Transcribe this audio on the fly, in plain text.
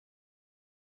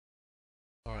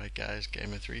Alright guys,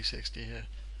 Gamer360 here.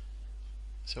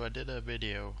 So I did a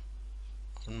video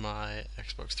on my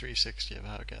Xbox 360 of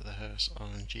how to get the Hearse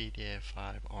on GTA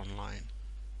 5 online.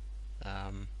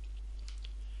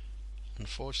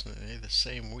 Unfortunately, the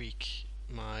same week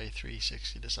my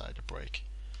 360 decided to break.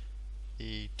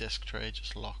 The disc tray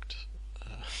just locked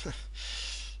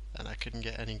and I couldn't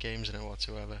get any games in it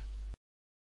whatsoever.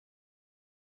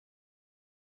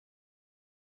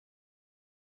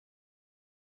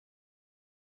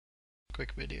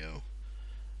 Quick video.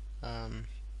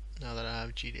 Now that I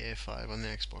have GTA 5 on the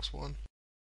Xbox One,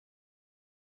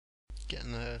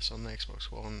 getting the Hearse on the Xbox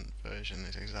One version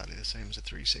is exactly the same as the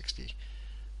 360.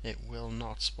 It will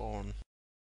not spawn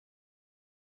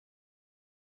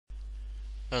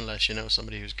unless you know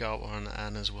somebody who's got one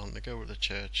and is willing to go to the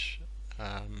church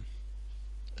and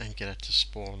get it to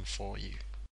spawn for you.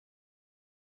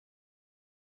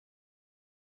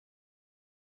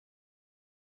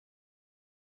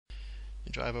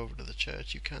 You drive over to the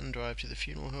church. You can drive to the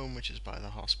funeral home, which is by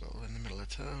the hospital in the middle of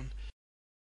town.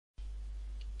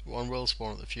 One will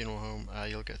spawn at the funeral home.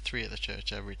 You'll get 3 at the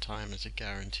church every time. It's a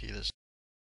guarantee. There's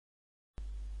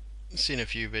seen a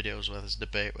few videos where there's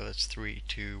debate whether it's 3,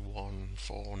 2, 1,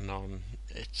 4, none.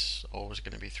 It's always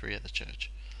going to be 3 at the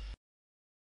church.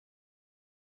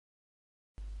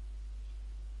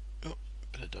 Oh,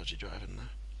 bit of dodgy driving there.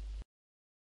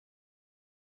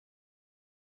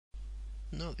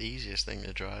 Not the easiest thing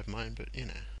to drive, mine, but you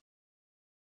know.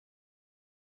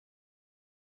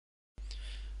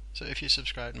 So if you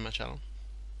subscribe to my channel,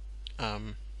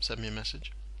 send me a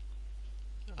message.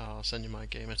 I'll send you my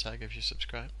gamer tag if you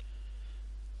subscribe.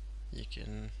 You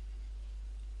can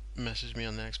message me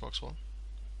on the Xbox One,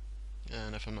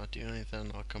 and if I'm not doing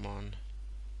anything, I'll come on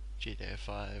GTA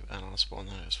 5 and I'll spawn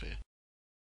the Hearse for you.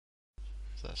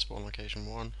 So that's spawn location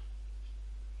 1,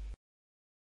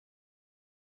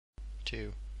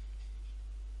 2,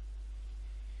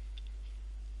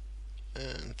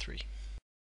 and 3.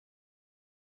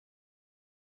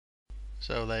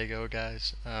 So there you go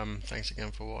guys, thanks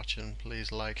again for watching.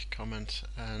 Please like, comment,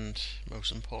 and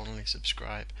most importantly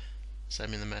subscribe.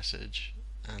 Send me the message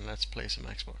and let's play some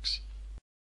Xbox.